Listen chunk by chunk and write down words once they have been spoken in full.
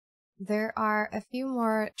There are a few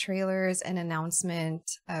more trailers and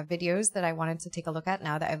announcement videos that I wanted to take a look at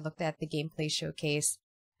now that I've looked at the gameplay showcase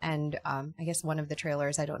and I guess one of the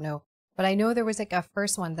trailers, I don't know. But I know there was like a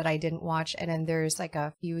first one that I didn't watch, and then there's like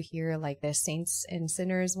a few here like the Saints and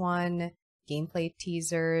Sinners one, gameplay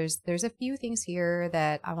teasers. There's a few things here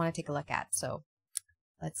that I want to take a look at, so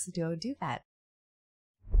let's go do that.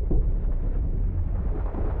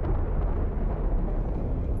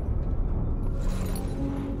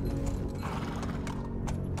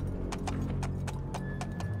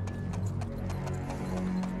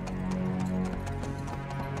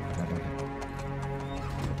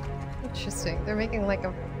 Interesting. They're making like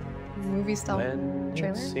a movie style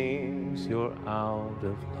trailer. It seems you're out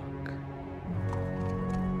of luck.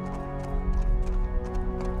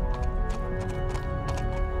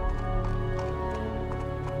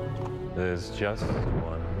 There's just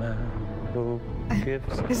one man who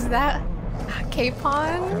gives. Is that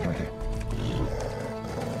Capon?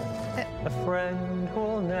 A friend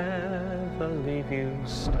who'll never leave you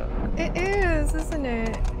stuck. It is, isn't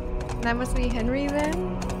it? That must be Henry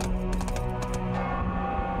then?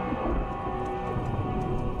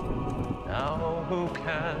 Now who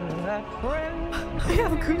can that friend? I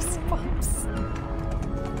have goosebumps.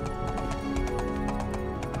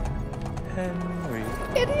 Henry.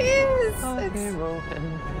 It is! Our hero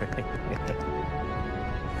Henry.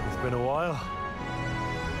 It's been a while,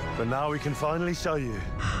 but now we can finally show you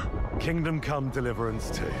Kingdom Come Deliverance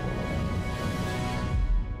 2.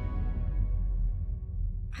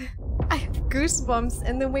 I have goosebumps,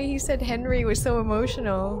 and the way he said Henry was so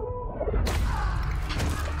emotional.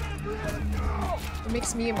 It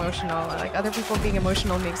makes me emotional. Like, other people being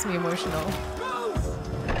emotional makes me emotional.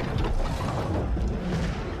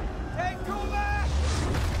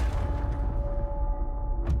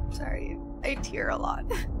 Sorry, I tear a lot.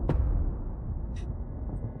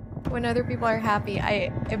 When other people are happy,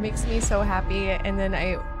 it makes me so happy, and then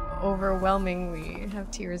I overwhelmingly have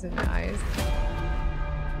tears in my eyes.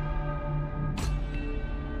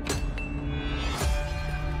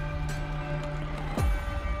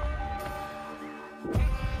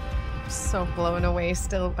 So blown away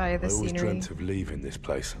still by the scenery. I always dreamt of leaving this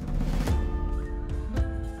place.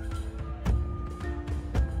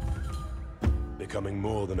 Becoming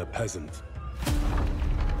more than a peasant.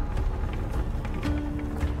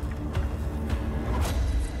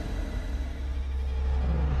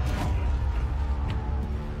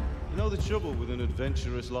 You know the trouble with an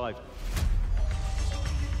adventurous life?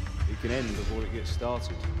 It can end before it gets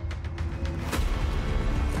started.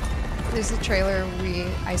 There's a trailer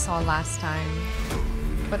I saw last time,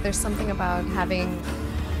 but there's something about having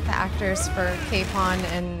the actors for Capon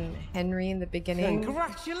and Henry in the beginning.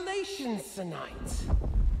 Congratulations tonight!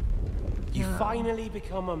 You finally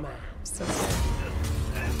become a man. So sad.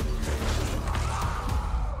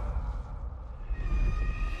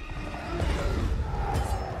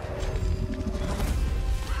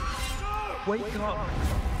 Wake up!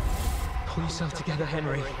 Pull yourself together,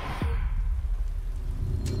 Henry.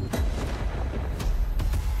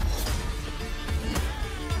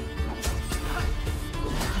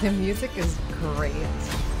 The music is great.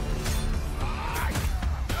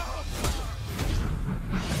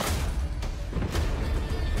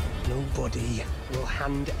 Nobody will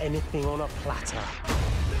hand anything on a platter.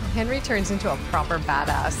 Henry turns into a proper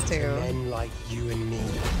badass too. Men like you and me.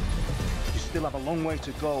 You still have a long way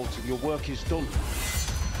to go till your work is done.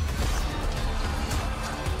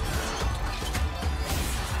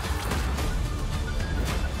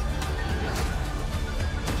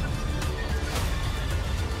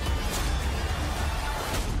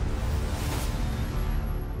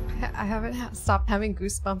 I haven't stopped having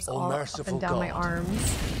goosebumps all up and down my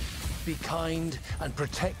arms. Be kind and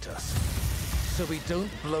protect us, so we don't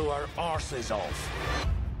blow our arses off.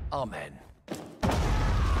 Amen.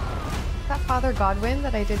 That Father Godwin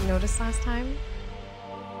that I didn't notice last time.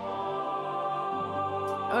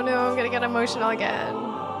 Oh no, I'm gonna get emotional again.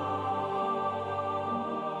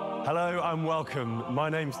 Hello and welcome. My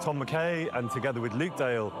name's Tom McKay, and together with Luke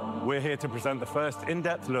Dale, we're here to present the first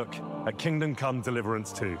in-depth look at Kingdom Come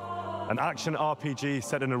Deliverance 2, an action RPG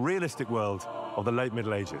set in a realistic world of the late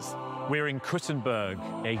Middle Ages. We're in Kuttenberg,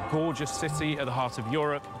 a gorgeous city at the heart of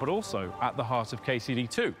Europe, but also at the heart of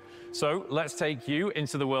KCD2. So let's take you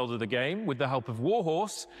into the world of the game with the help of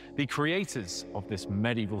Warhorse, the creators of this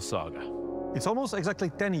medieval saga. It's almost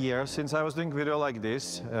exactly 10 years since I was doing a video like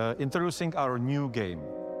this, introducing our new game.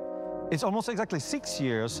 It's almost exactly 6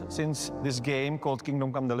 years since this game called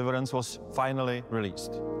Kingdom Come Deliverance was finally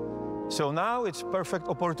released. So now it's perfect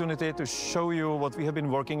opportunity to show you what we have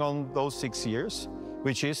been working on those 6 years,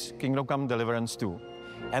 which is Kingdom Come Deliverance 2.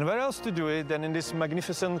 And where else to do it than in this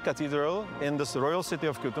magnificent cathedral in this royal city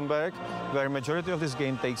of Gutenberg, where majority of this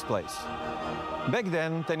game takes place. Back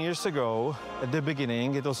then, 10 years ago, at the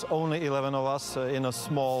beginning, it was only 11 of us in a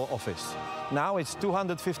small office. Now it's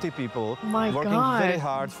 250 people working very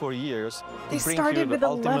hard for years to bring you the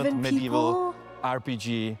ultimate medieval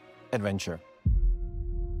RPG adventure.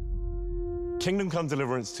 Kingdom Come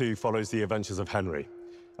Deliverance 2 follows the adventures of Henry,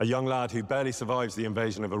 a young lad who barely survives the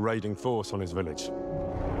invasion of a raiding force on his village.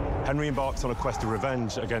 Henry embarks on a quest of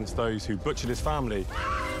revenge against those who butchered his family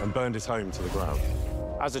and burned his home to the ground.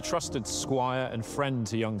 As a trusted squire and friend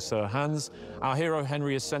to young Sir Hans, our hero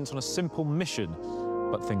Henry is sent on a simple mission,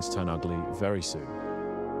 but things turn ugly very soon.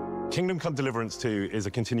 Kingdom Come Deliverance 2 is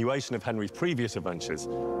a continuation of Henry's previous adventures,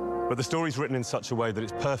 but the story's written in such a way that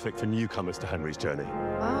it's perfect for newcomers to Henry's journey.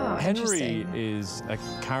 Wow, Henry is a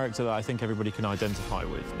character that I think everybody can identify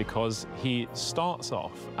with because he starts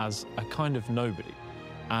off as a kind of nobody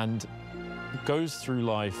and goes through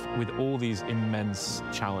life with all these immense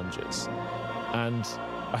challenges. And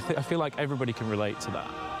I feel like everybody can relate to that.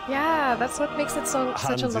 Yeah, that's what makes it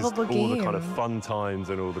such a lovable game. All the kind of fun times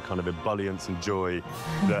and all the kind of ebullience and joy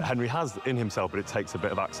that Henry has in himself, but it takes a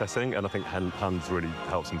bit of accessing, and I think Hans really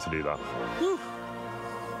helps him to do that. Whew.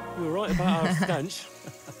 You were right about our stench.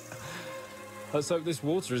 Let's hope this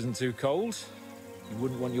water isn't too cold. You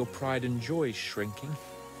wouldn't want your pride and joy shrinking.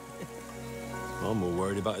 I'm more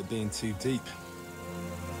worried about it being too deep.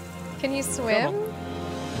 Can you swim?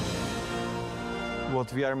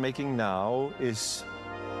 What we are making now is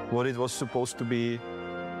what it was supposed to be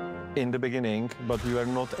in the beginning, but we were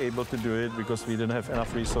not able to do it because we didn't have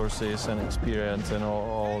enough resources and experience and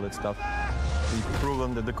all that stuff. We've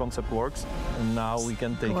proven that the concept works, and now we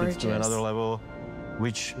can take it to another level,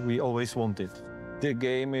 which we always wanted. The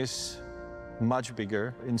game is much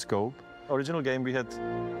bigger in scope. Original game we had,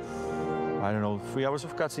 I don't know, 3 hours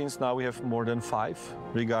of cutscenes. Now we have more than 5.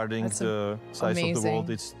 Regarding the size of the world,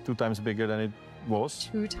 it's 2 times bigger than it was.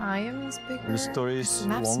 2 times bigger? The story is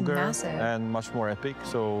longer and much more epic.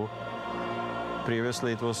 So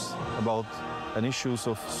previously it was about an issues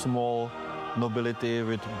of small nobility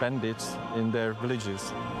with bandits in their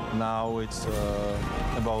villages. Now it's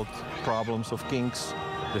about problems of kings.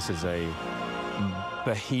 This is a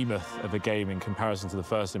behemoth of a game in comparison to the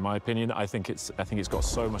first, in my opinion. I think it's got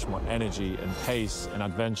so much more energy and pace and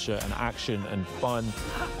adventure and action and fun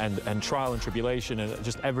and trial and tribulation and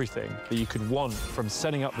just everything that you could want from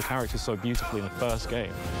setting up the characters so beautifully in the first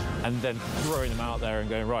game and then throwing them out there and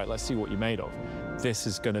going, right, let's see what you're made of. This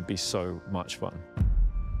is going to be so much fun.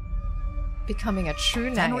 Becoming a true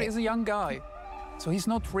knight. Henry is a young guy, so he's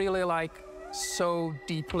not really like so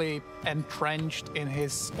deeply entrenched in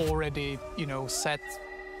his already, set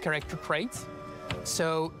character traits.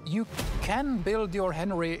 So you can build your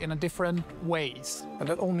Henry in a different ways. And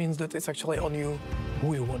that all means that it's actually on you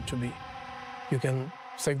who you want to be. You can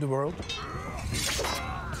save the world,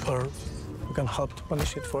 or you can help to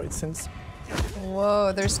punish it for its sins.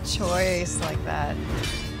 Whoa, there's choice like that.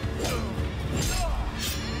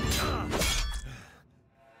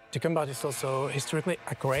 The combat is also historically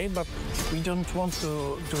accurate, but we don't want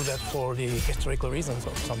to do that for the historical reasons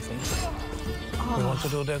of something. Oh. We want to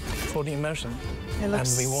do that for the immersion. And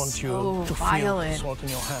we want you to feel the sword in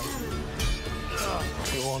your hand.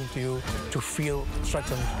 We want you to feel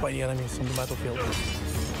threatened by the enemies on the battlefield.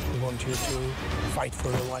 We want you to fight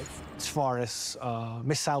for your life. As far as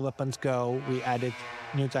missile weapons go, we added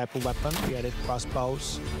new type of weapon. We added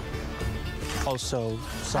crossbows. Also,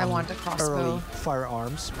 some early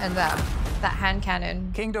firearms. And that hand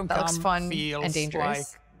cannon. Kingdom that looks fun feels and dangerous. Like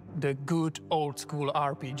the good old school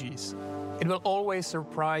RPGs. It will always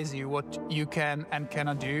surprise you what you can and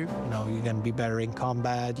cannot do. You can be better in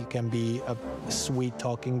combat. You can be a sweet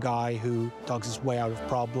talking guy who talks his way out of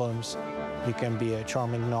problems. You can be a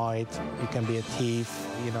charming knight. You can be a thief.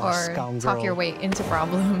 Or a scoundrel. talk your way into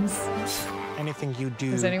problems. Anything you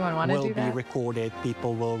do will be recorded.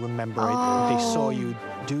 People will remember it. If they saw you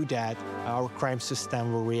do that, our crime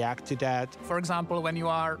system will react to that. For example, when you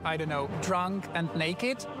are, I don't know, drunk and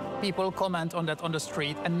naked, people comment on that on the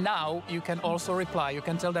street. And now you can also reply. You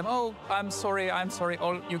can tell them, oh, I'm sorry.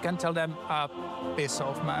 Or you can tell them, piss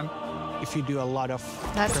off, man. If you do a lot of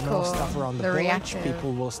criminal stuff around the village,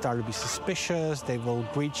 people will start to be suspicious. They will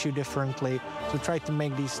greet you differently. So try to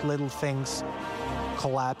make these little things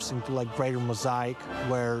collapse into like greater mosaic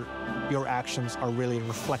where your actions are really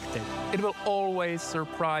reflected. It will always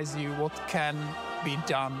surprise you what can be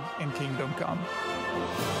done in Kingdom Come.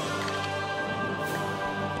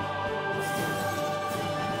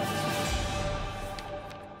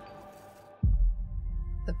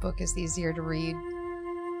 The book is easier to read.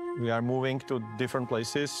 We are moving to different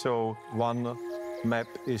places, so one map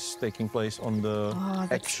is taking place on the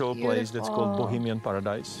actual place that's called Bohemian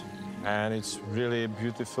Paradise. And it's really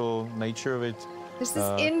beautiful nature with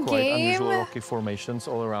quite unusual rocky formations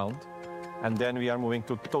all around. And then we are moving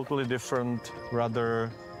to totally different,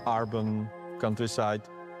 rather urban countryside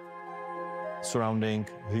surrounding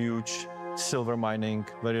huge silver mining,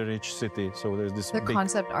 very rich city. So there's this big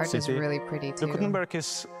concept art city. is really pretty too. The Gutenberg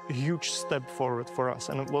is a huge step forward for us,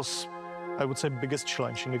 and it was, I would say, biggest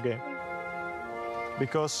challenge in the game.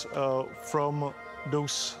 Because from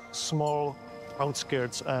those small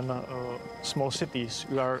outskirts and small cities,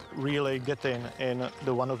 you are really getting in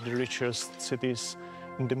one of the richest cities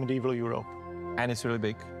in the medieval Europe. And it's really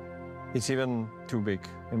big. It's even too big,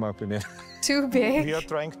 in my opinion. Too big? We are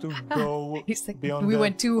trying to go beyond we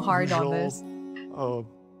went too hard on this.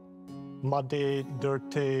 Muddy,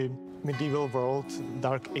 dirty, medieval world,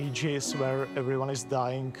 dark ages where everyone is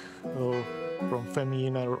dying from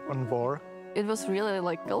famine and war. It was really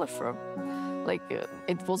like colorful, like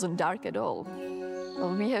it wasn't dark at all.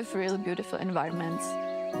 Well, we have really beautiful environments,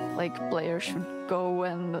 like players should go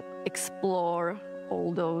and explore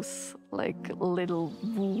all those like little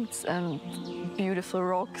woods and beautiful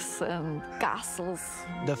rocks and castles.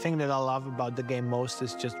 The thing that I love about the game most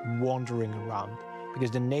is just wandering around,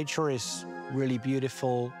 because the nature is really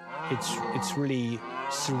beautiful, it's really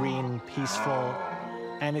serene, peaceful,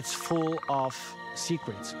 and it's full of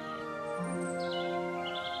secrets.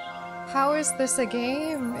 How is this a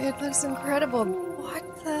game? It looks incredible.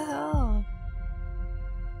 What the hell?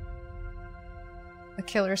 A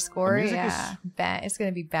killer score? Yeah. It's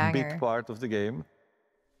gonna be banger. Big part of the game.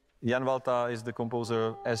 Jan Walta is the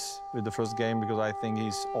composer as with the first game because I think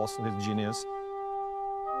he's awesome, he's genius.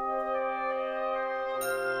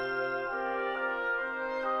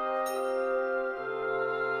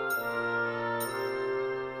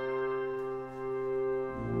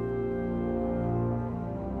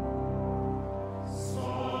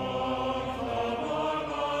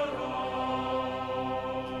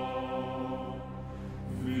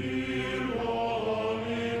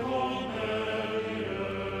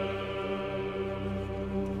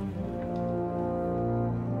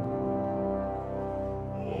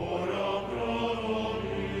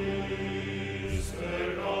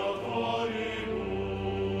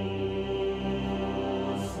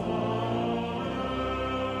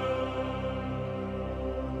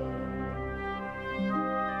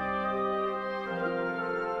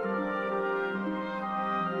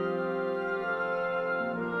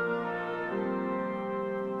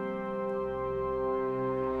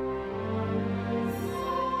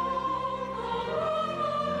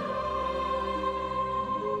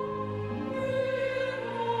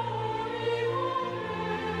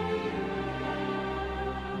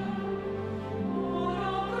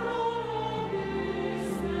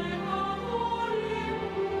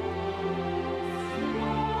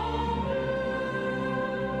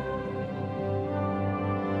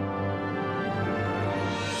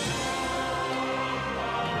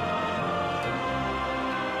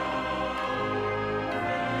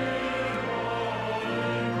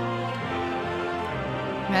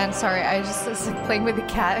 Man, sorry, I just was like, playing with the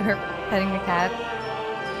cat, or petting the cat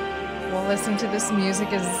while listening to this music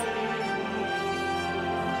is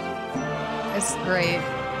great.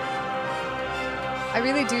 I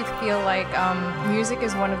really do feel like music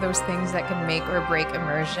is one of those things that can make or break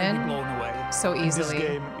immersion. You'll be blown away. So easily. In this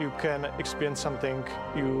game, you can experience something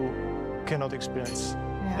you cannot experience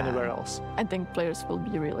anywhere else. I think players will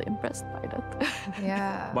be really impressed by that.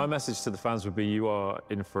 Yeah. My message to the fans would be you are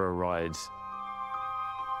in for a ride.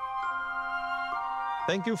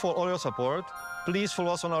 Thank you for all your support. Please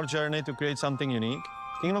follow us on our journey to create something unique.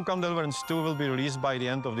 Kingdom Come Deliverance 2 will be released by the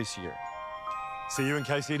end of this year. See you in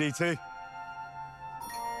KCD2.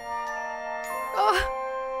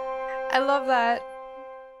 Oh, I love that.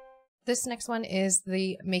 This next one is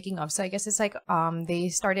the making of. So I guess it's like they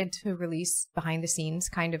started to release behind the scenes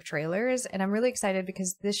kind of trailers, and I'm really excited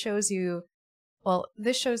because this shows you, well,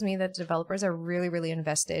 this shows me that developers are really, really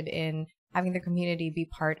invested in having the community be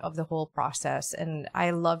part of the whole process. And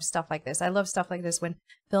I love stuff like this. I love stuff like this when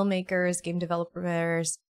filmmakers, game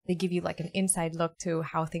developers, they give you like an inside look to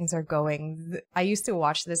how things are going. I used to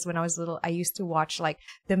watch this when I was little. I used to watch like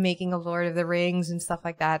the making of Lord of the Rings and stuff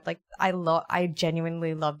like that. Like I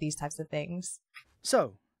genuinely love these types of things.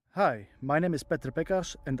 So, hi, my name is Petr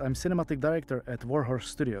Pekař and I'm cinematic director at Warhorse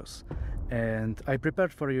Studios. And I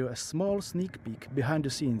prepared for you a small sneak peek behind the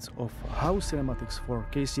scenes of how cinematics for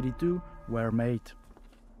KCD2 were made.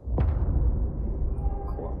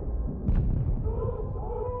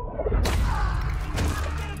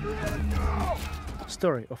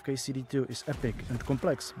 story of KCD2 is epic and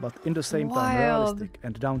complex, but in the same time realistic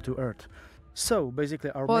and down to earth. So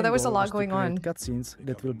basically our main there was a goal lot is to going on. create cutscenes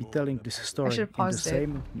that will be telling this story in the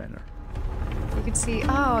same manner. You can see,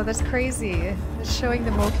 oh, that's crazy. It's showing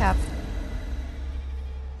the mocap.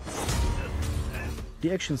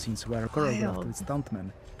 The action scenes were choreographed with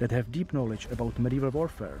stuntmen that have deep knowledge about medieval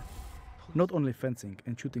warfare. Not only fencing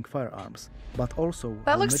and shooting firearms, but also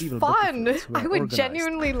that looks medieval fun. I would organized.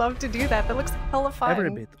 genuinely love to do that. That looks hella fun. Every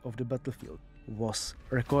bit of the battlefield was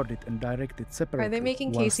recorded and directed separately. Are they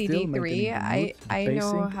making while still KCD3? maintaining the mood, the I know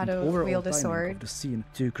pacing, how and to overall wield a timing sword. of the scene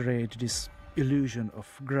to create this illusion of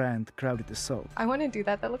grand, crowded assault. I want to do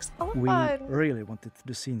that. That looks hella We fun. really wanted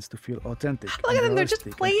the scenes to feel authentic. Look at them, they're just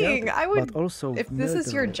playing. I would. But also if this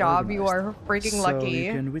is your militarily job, you are organized. freaking So lucky.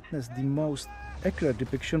 you can witness the most accurate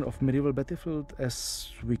depiction of medieval battlefield as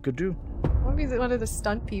we could do. What is one of the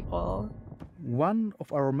stunt people? One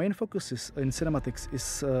of our main focuses in cinematics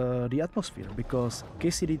is the atmosphere, because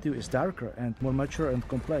KCD2 is darker and more mature and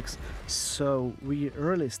complex, so we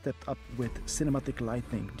really stepped up with cinematic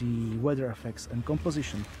lighting, the weather effects and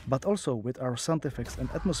composition, but also with our sound effects and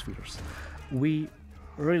atmospheres. We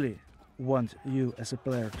really want you as a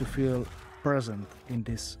player to feel present in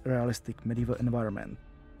this realistic medieval environment.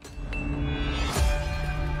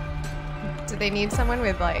 Do they need someone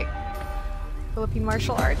with like Philippine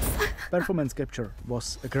martial arts? Performance capture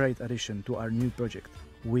was a great addition to our new project.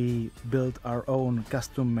 We built our own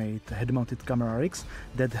custom-made head-mounted camera rigs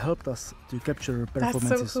that helped us to capture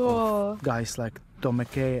performances of guys like Tom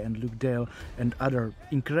McKay and Luke Dale and other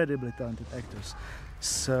incredibly talented actors.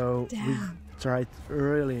 So we tried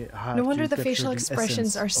really hard no wonder to the facial capture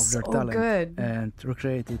expressions the are essence of so their talent good. and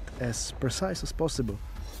recreate it as precise as possible.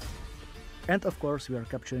 And of course, we are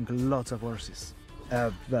capturing lots of horses.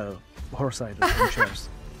 Well, horse-sided and chairs.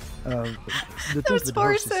 The thing with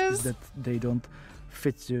horses is that they don't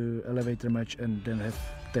fit to elevator much and then have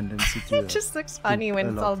tendency to. It just looks funny when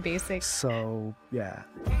it's all basic. So yeah,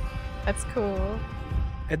 that's cool.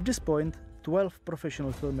 At this point, 12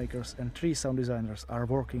 professional filmmakers and 3 sound designers are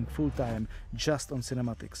working full-time just on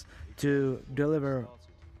cinematics to deliver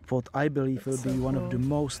what I believe will be one of the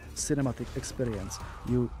most cinematic experience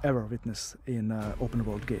you ever witness in an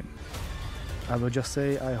open-world game. I will just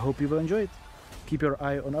say I hope you will enjoy it. Keep your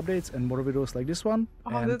eye on updates and more videos like this one.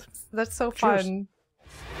 Oh, that's so cheers. fun.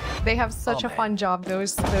 They have such a fun job,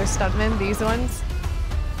 those stuntmen, these ones.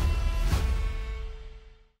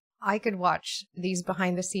 I could watch these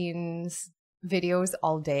behind the scenes videos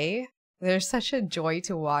all day. They're such a joy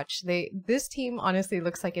to watch. This team honestly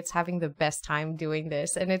looks like it's having the best time doing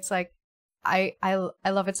this, and it's like I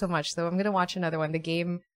love it so much. So I'm gonna watch another one, the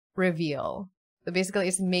game reveal. So basically,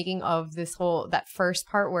 it's making of this that first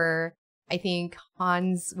part where I think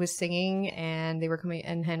Hans was singing and they were coming,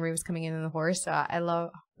 and Henry was coming in on the horse. I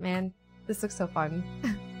love, man, this looks so fun.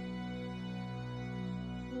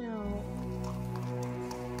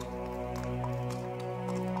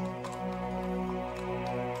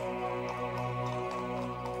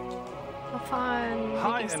 Fun.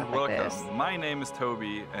 Hi and welcome. My name is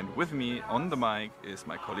Toby, and with me on the mic is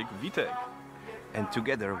my colleague Vitek. And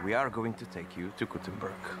together we are going to take you to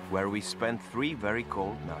Gothenburg, where we spent 3 very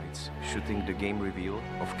cold nights shooting the game reveal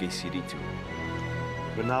of KCD2.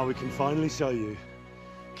 But now we can finally show you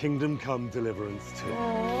Kingdom Come Deliverance 2.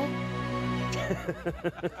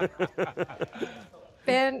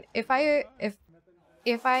 Ben, if I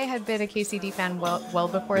had been a KCD fan well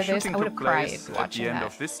before this, I would have cried watching at the end that.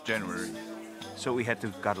 of this January. So we had to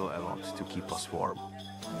cuddle a lot to keep us warm.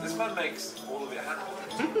 This man makes all of it happen.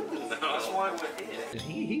 That's why we're here.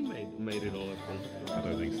 He made it all happen. I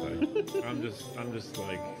don't think so. I'm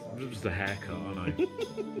just a haircut, aren't I?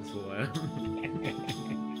 That's all I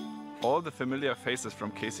am. All the familiar faces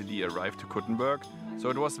from KCD arrived to Gothenburg, so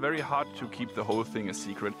it was very hard to keep the whole thing a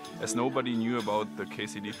secret, as nobody knew about the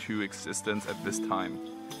KCD2 existence at this time.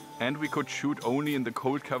 And we could shoot only in the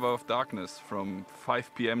cold cover of darkness from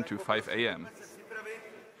 5 p.m. to 5 a.m.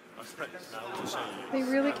 They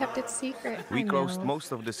really kept it secret. We closed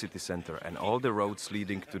most of the city center, and all the roads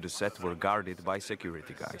leading to the set were guarded by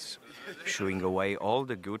security guys, shooing away all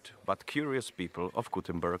the good but curious people of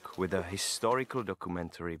Gothenburg with a historical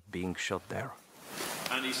documentary being shot there.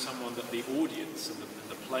 And he's someone that the audience and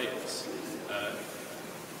the players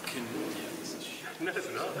can... No, it's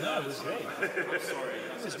not. No, it was great. I'm sorry.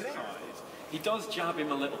 I'm surprised. He does jab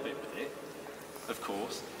him a little bit with it, of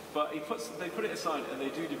course, but they put it aside and they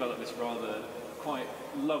do develop this rather quite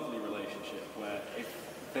lovely relationship where if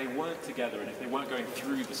they weren't together and if they weren't going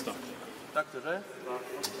through the stuff. There were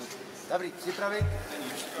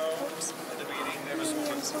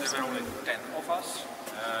only 10 of us.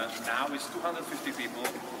 Now it's 250 people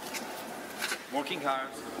working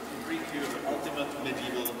hard to bring you the ultimate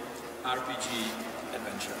medieval RPG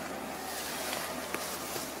adventure.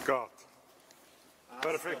 God.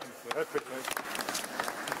 Perfect. Perfect.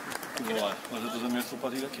 Voilà, moi je deuxième métro pas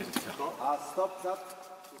dire ok.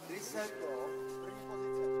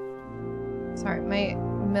 Sorry, my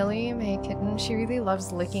Millie, my kitten, she really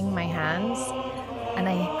loves licking my hands. And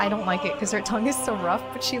I don't like it because her tongue is so rough,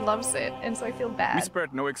 but she loves it, and so I feel bad. We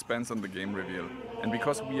spared no expense on the game reveal. And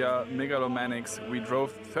because we are megalomaniacs, we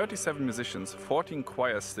drove 37 musicians, 14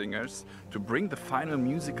 choir singers to bring the final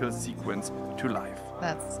musical sequence to life.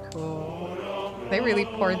 That's cool. They really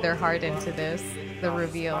poured their heart into this, the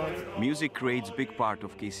reveal. Music creates a big part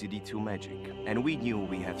of KCD2 magic, and we knew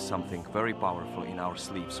we have something very powerful in our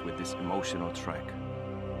sleeves with this emotional track.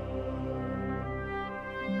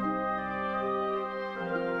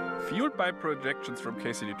 Fueled by projections from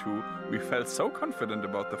KCD2, we felt so confident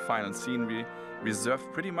about the final scene we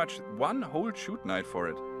reserved pretty much one whole shoot night for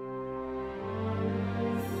it.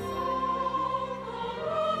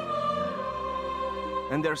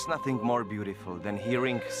 And there's nothing more beautiful than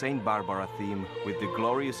hearing St. Barbara theme with the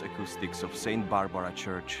glorious acoustics of St. Barbara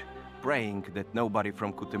Church, praying that nobody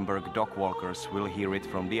from Gutenberg Dockwalkers will hear it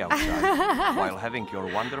from the outside, while having your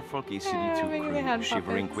wonderful KCD2 crew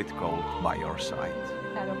shivering with cold by your side.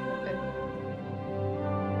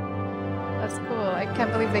 That's cool. I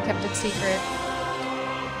can't believe they kept it secret.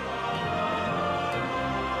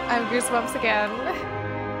 I have goosebumps again.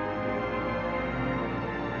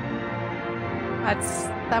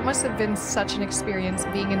 That must have been such an experience,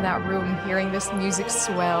 being in that room, hearing this music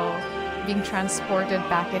swell, being transported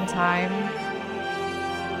back in time.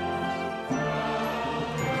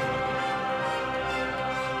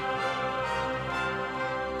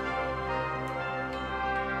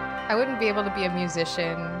 I wouldn't be able to be a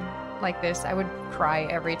musician like this. I would cry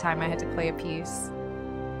every time I had to play a piece.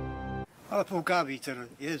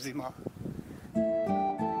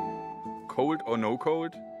 Cold or no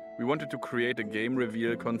cold, we wanted to create a game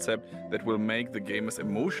reveal concept that will make the gamers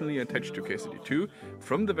emotionally attached to KCD2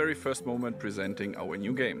 from the very first moment presenting our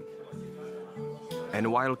new game.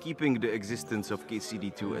 And while keeping the existence of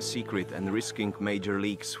KCD2 a secret and risking major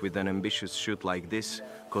leaks with an ambitious shoot like this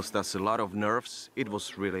cost us a lot of nerves, it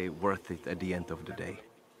was really worth it at the end of the day.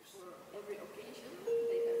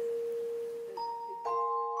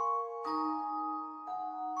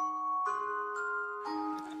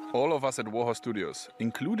 All of us at Warhorse Studios,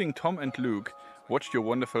 including Tom and Luke, watched your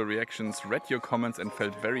wonderful reactions, read your comments and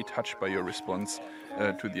felt very touched by your response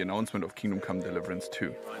to the announcement of Kingdom Come Deliverance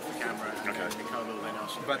 2.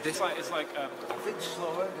 But this it's like a bit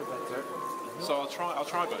slower, the better. So I'll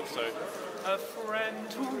try both. So, a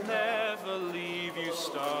friend who'll never leave you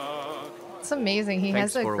stuck. It's amazing. He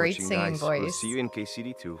has a great singing voice. We'll see you in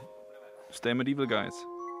KCD2. Stay medieval, guys.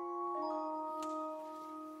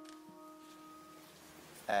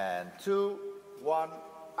 And 2, 1,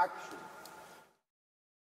 action.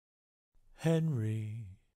 Henry,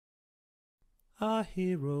 our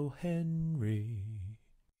hero Henry.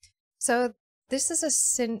 So this is a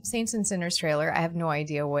Saints and Sinners trailer. I have no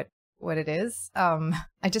idea what it is.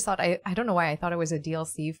 I just thought, I don't know why I thought it was a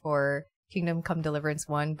DLC for Kingdom Come Deliverance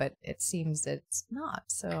 1, but it seems it's not.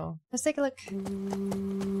 So let's take a look.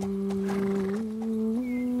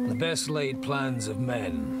 The best laid plans of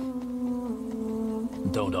men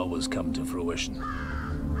don't always come to fruition.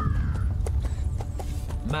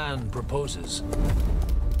 Man proposes,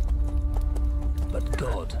 but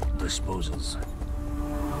God disposes.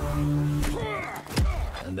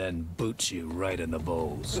 And then boots you right in the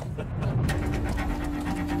balls.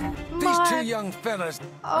 These two young fellas,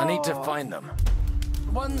 I need to find them.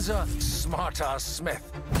 One's a smart-ass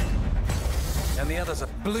smith, and the other's a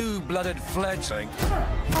blue-blooded fledgling.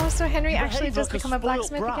 Oh, so Henry actually does become a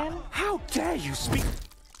blacksmith again? How dare you speak?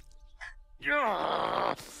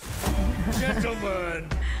 Gentlemen,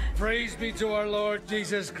 praise be to our Lord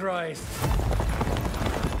Jesus Christ.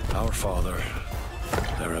 Our Father,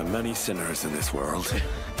 there are many sinners in this world.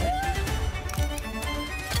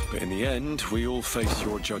 But in the end, we all face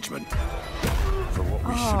your judgment for what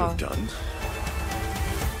we should have done,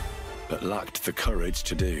 but lacked the courage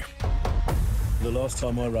to do. The last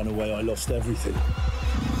time I ran away, I lost everything.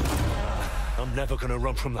 I'm never gonna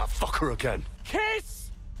run from that fucker again.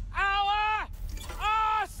 Kiss our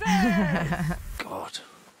asses! God,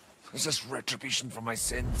 is this retribution for my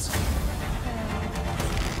sins?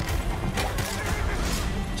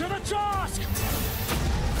 To the task!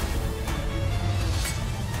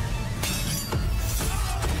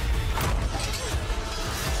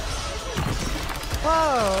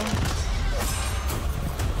 Whoa.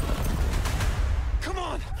 Come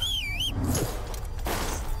on!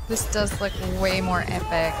 This does look way more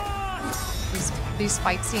epic. These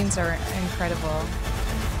fight scenes are incredible.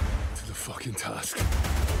 To the fucking task.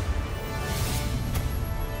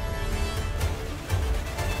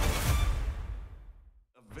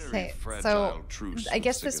 Okay, so I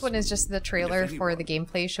guess this one is just the trailer for the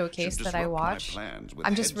gameplay showcase that I watched.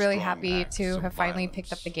 I'm just really happy to have finally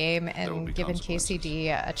picked up the game and given KCD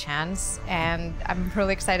a chance, and I'm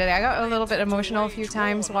really excited. I got a little bit emotional a few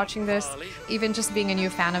times watching this, even just being a new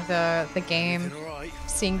fan of the game,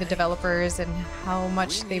 seeing the developers and how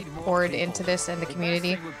much they've poured into this and the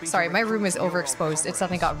community. Sorry, my room is overexposed. It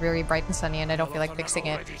suddenly got very bright and sunny and I don't feel like fixing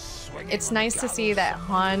it. It's nice to see that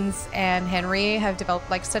Hans and Henry have developed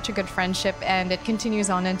like such a good friendship, and it continues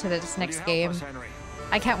on into this next game.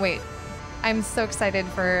 I can't wait. I'm so excited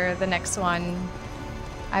for the next one.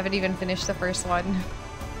 I haven't even finished the first one,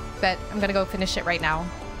 but I'm gonna go finish it right now.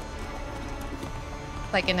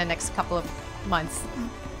 Like in the next couple of months.